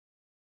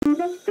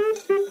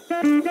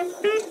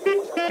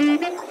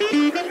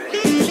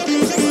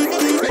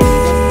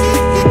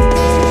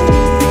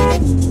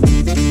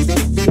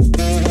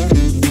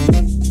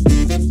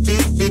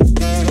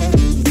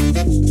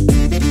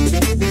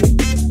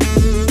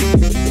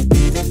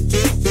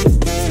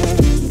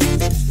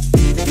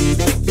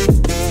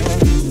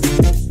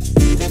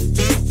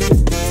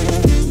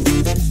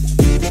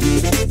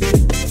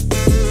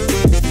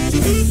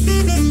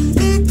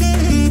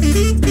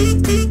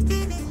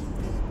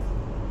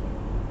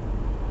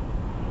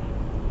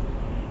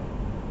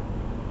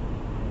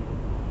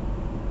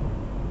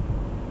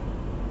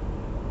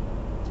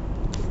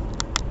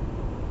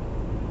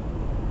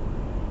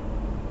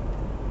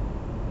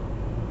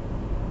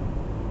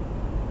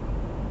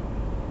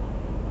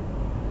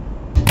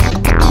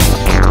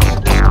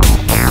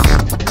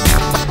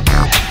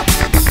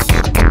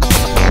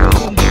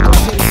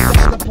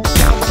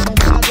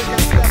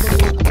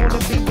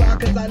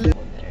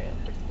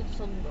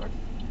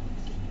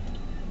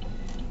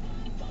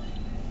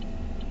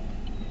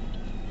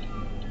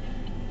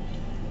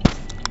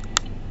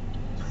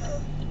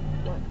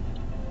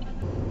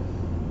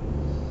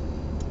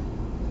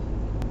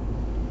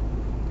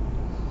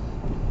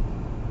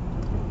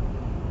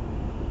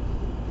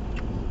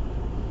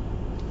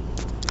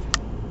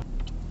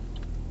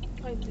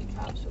I think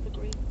Travis would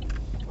agree.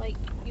 Like,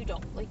 you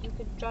don't. Like, you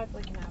could drive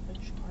like an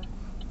average car.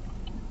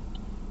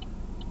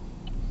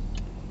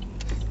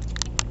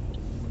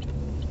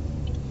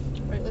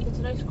 Right, like, it's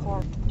a nice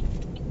car.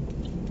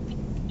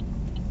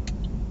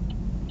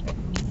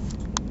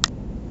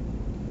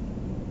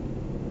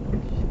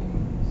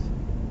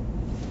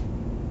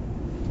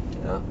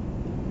 Yeah.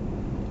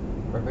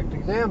 Perfect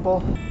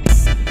example.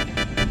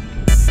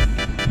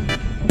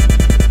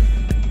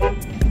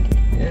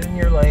 Get in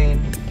your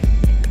lane.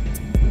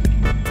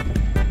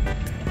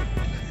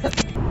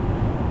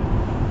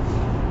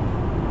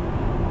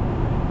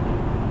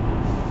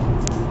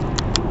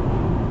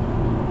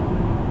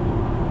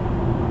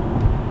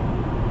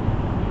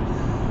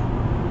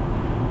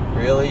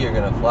 Really? You're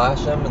gonna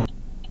flash them? And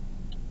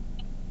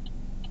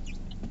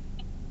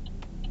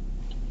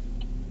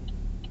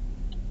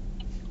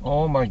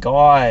oh my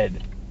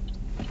god.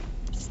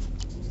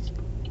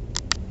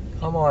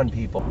 Come on,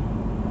 people.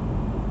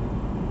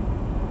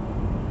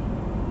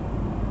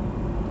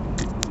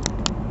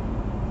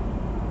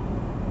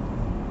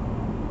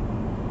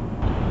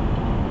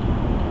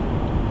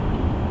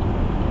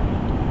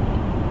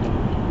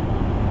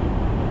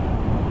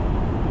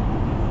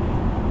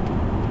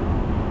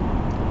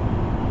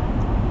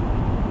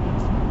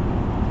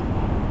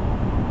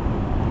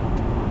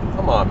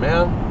 Come on,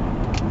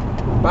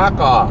 man. Back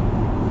off.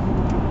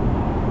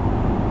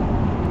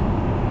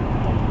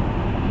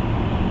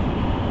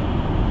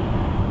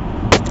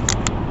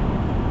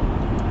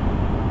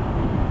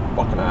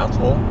 Fucking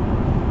asshole.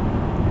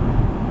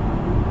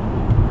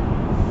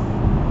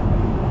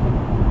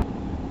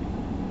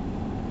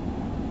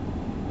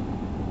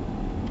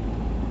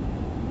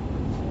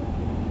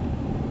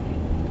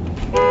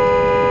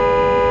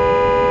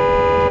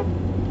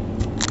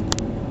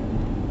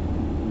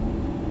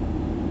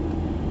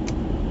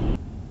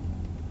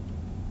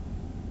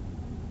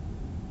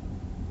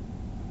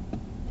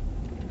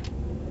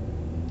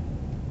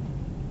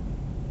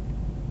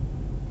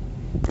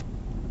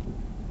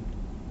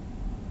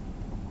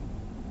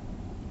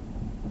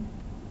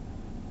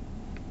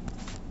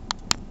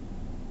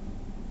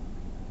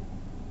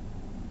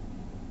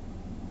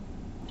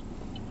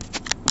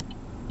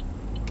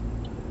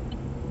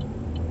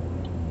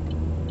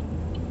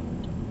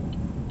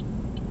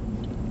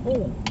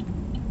 Oh.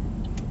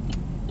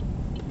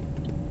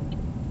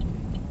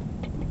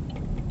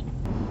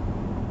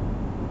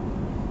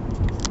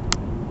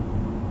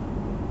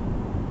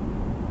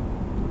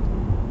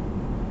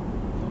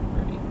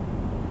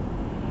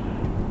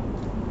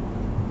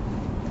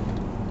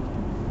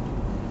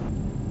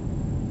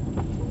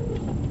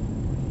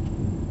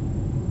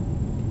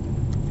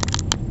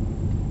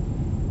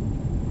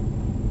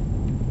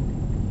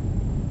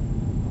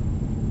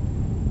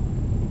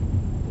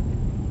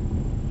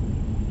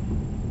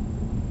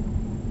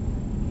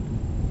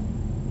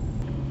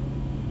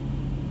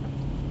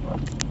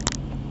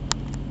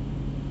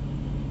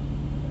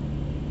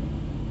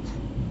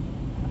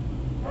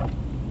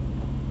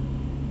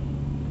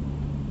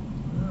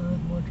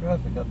 More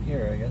traffic up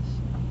here, I guess.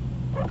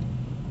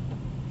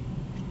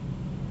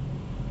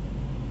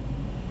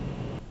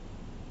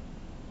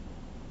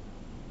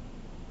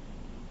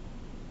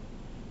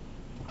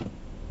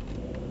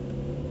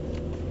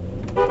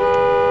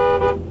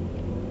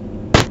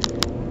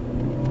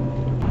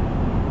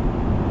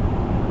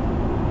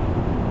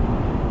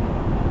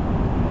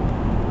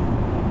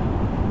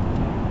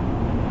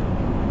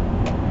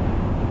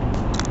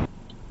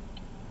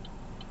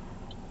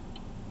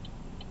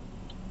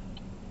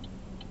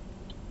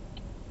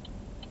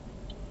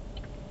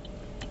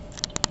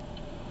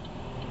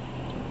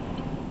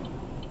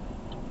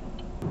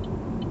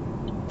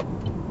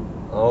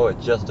 Oh, it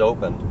just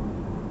opened.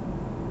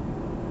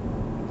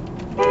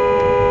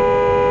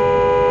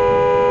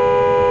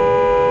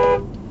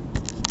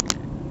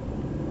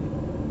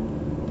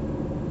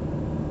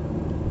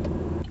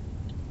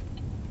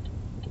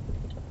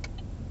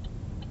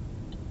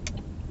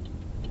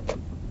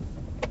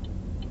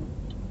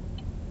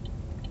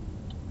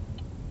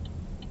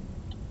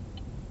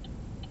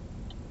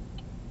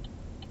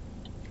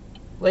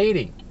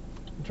 Lady,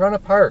 I'm trying to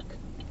park.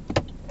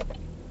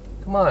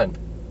 Come on.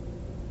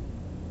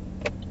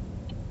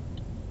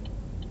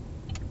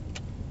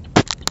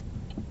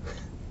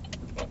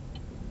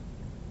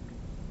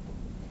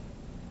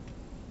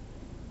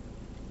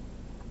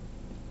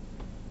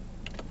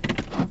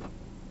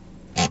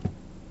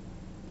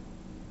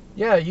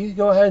 Yeah, you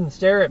go ahead and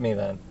stare at me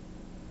then.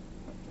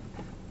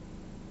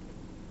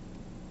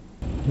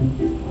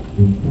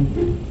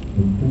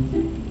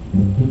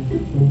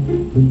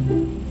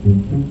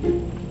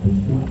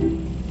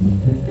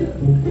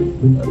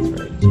 Yeah, that's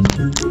right. Just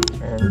turn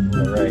from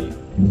the right.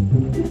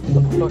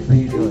 What the fuck are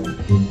you doing?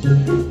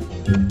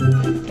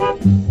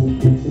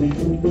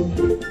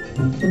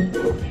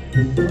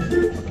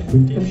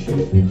 Fucking dipshit.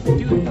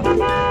 Dude,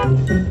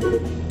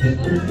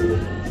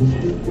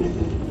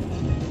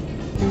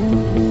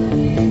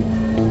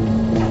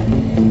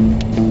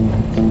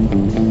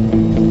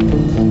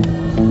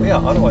 well, yeah,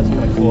 Ottawa's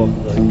kind of cool.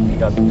 You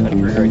got the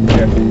country right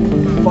there.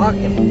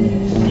 Fucking.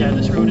 Yeah,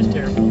 this road is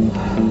terrible.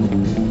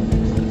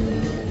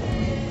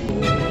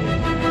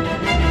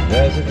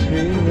 There's a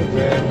tree in the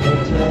Grand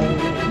Hotel,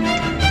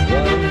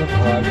 around the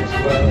park as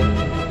well.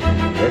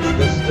 It's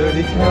the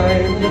sturdy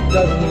kind that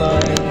doesn't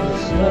mind the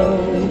snow.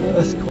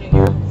 That's cool.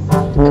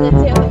 And then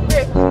say, I'm like,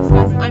 great, guys,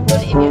 I'm going to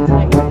India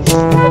tonight. If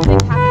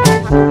things happen,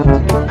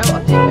 I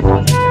have to go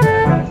tonight. I will update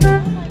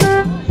my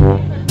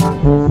contact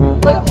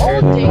information. Like, all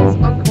the days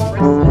of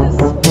Christmas.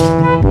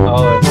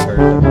 Oh, it's heard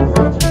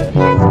everywhere.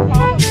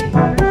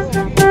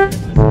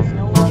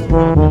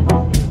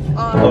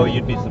 Oh,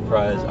 you'd be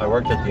surprised. I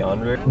worked at the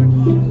Aaaaaand.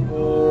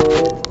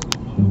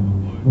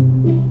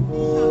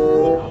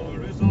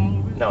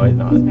 No, he's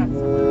not.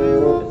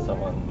 It's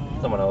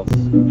someone else. You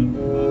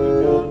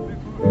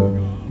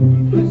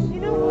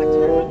know what? I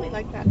really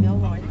like that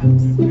Milroy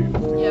house.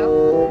 Yeah.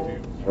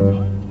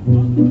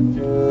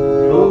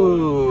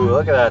 Ooh,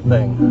 look at that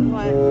thing.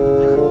 What?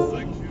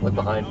 Look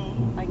behind.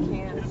 I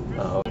can't.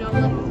 Uh-oh. You know,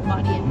 like it's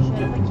muddy and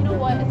shit. I'm like, you know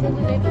what? At the end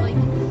of the day, but like,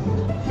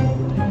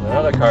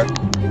 Another car.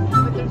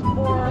 but there's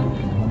more.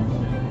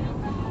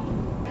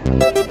 But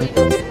you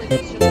know, like,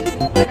 it's just,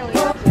 I don't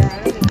even care.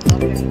 I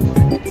don't even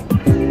look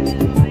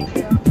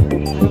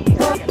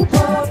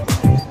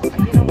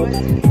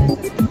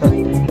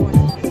anymore.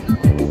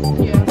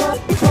 You know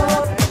what?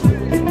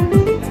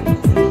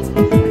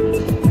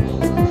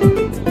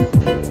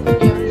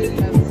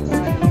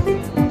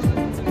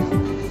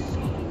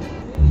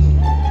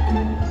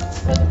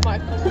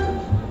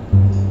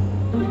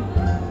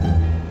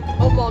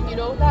 Oh, Mom, you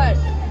know that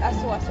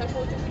SOS I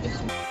told you we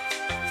just.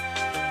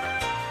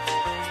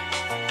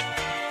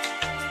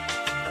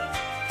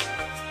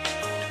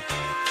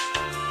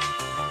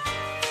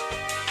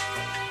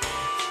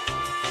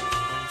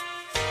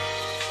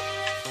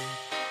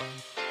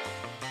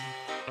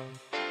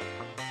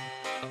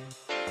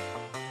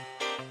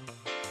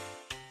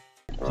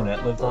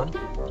 Jeanette lives on?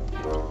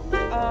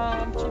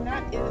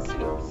 Jeanette is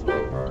who?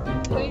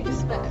 Who you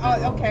just met?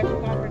 Oh, okay, I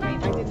forgot her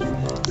name. I didn't.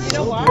 You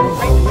know what? I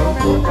just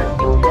remember her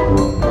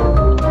name.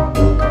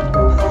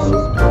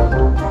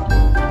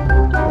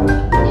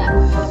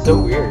 Yeah. So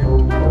weird.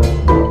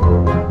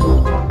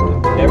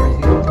 Never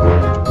seen it.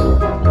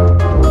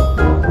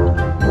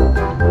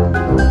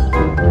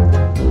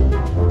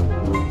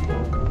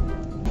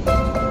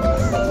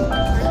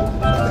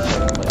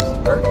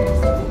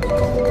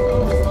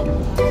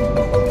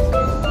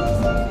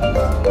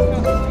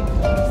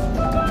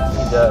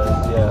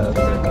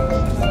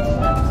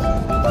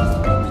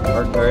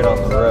 Right on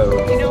the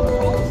road. You know,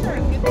 phones are a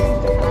good thing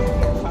to have in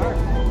your car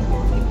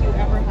if you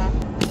ever have.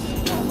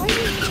 Why do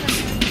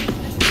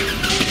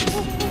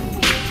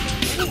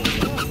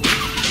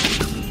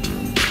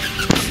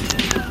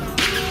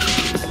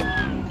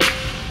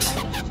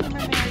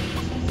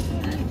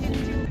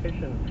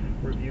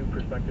Review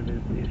perspective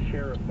is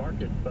share of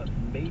market, but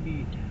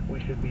maybe we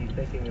should be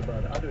thinking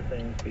about other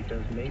things,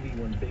 because maybe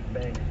when big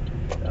banks,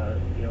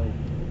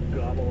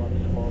 gobble up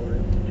smaller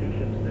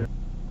institutions, they're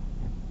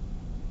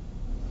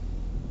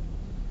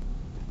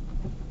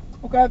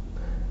Okay.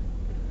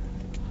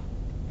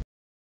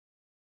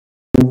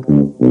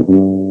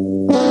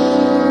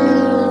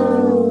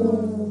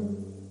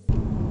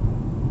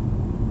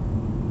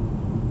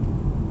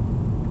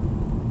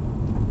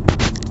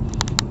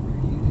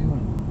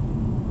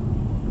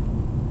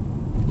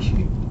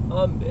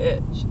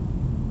 Bitch.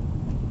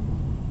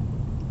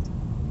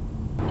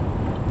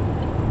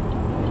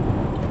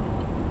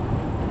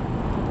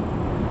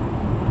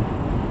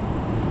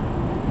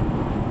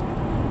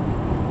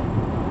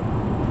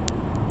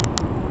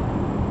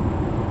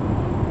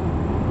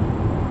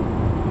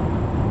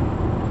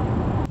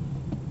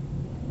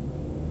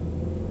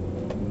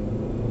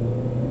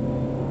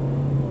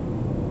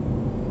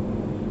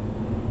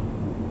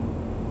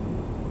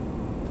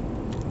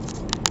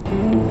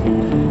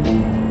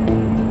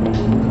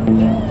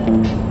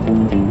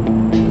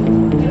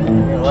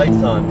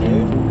 Lights on,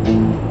 dude.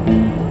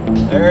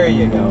 There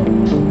you go.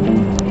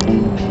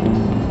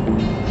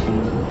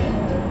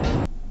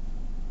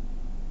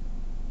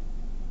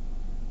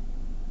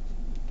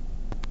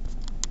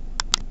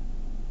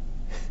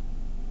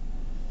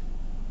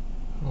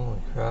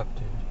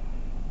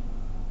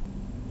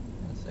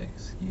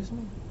 Excuse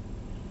me?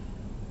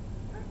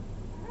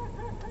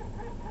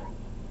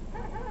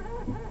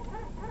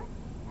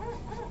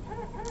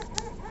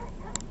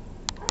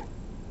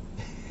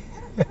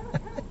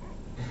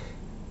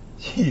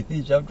 Gee,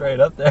 he jumped right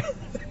up there.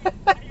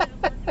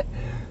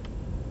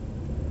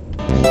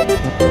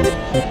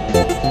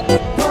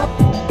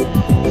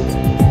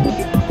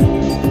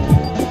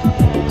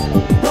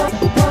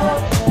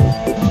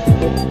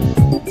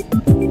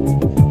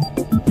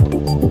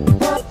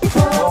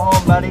 Go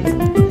home, buddy.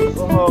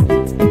 Go home.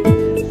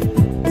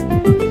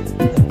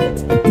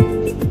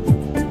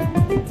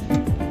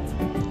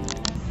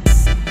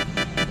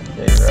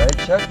 Okay, right,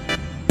 Chuck?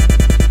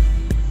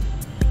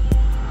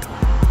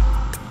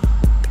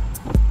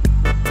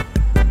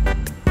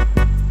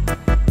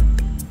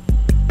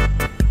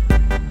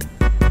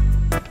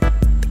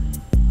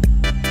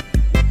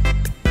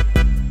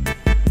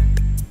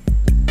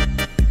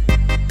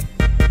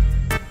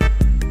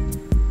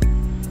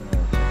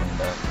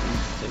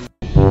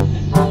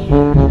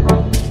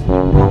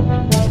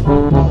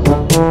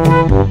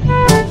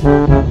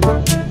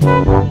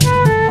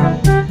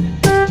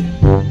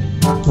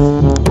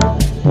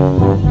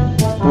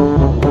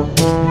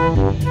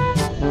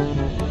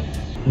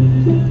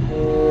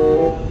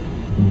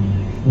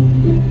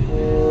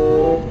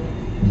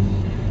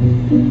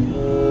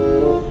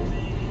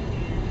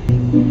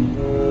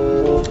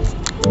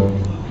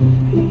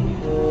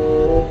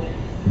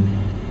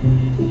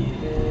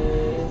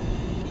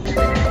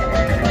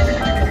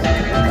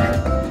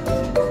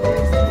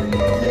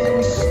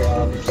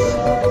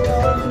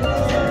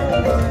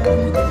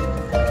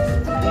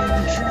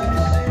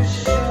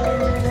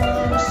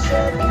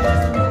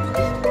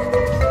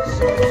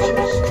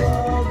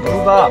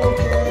 Move up.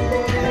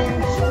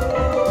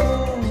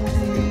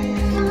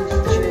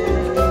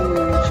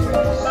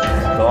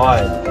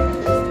 God.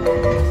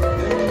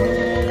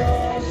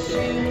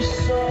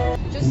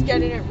 Just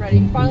getting it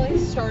ready. Finally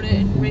started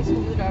and racing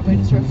over the driveway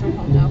to start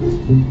home now.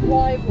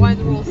 Why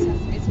the roll of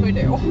sesame? It's my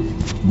day off.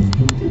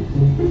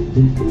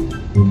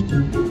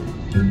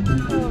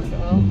 Oh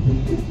no.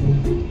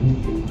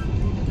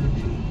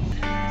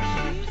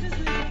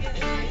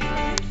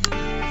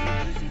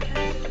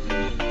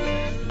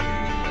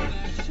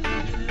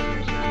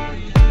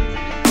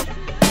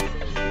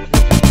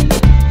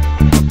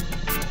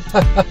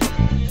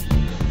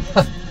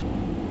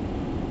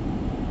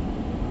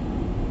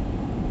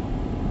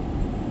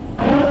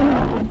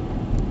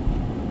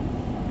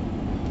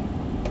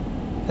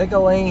 Pick a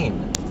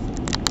lane.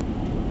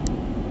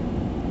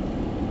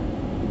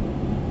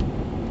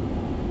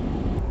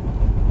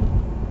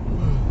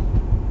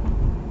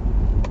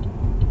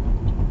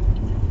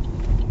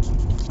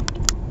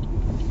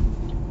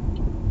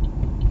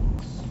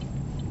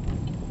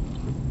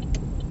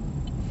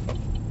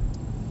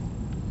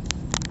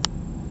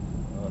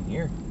 On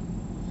here.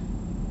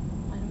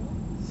 I don't know.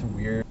 It's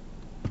weird.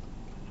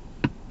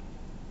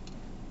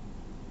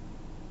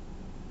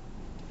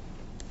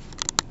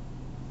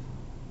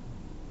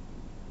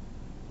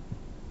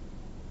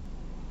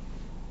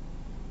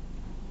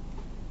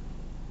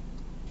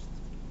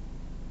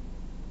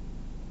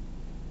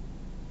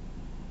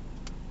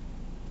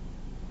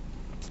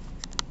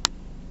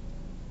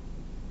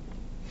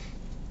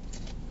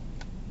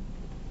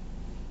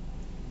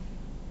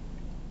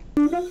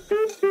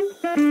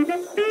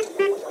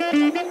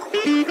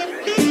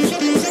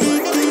 Thank you.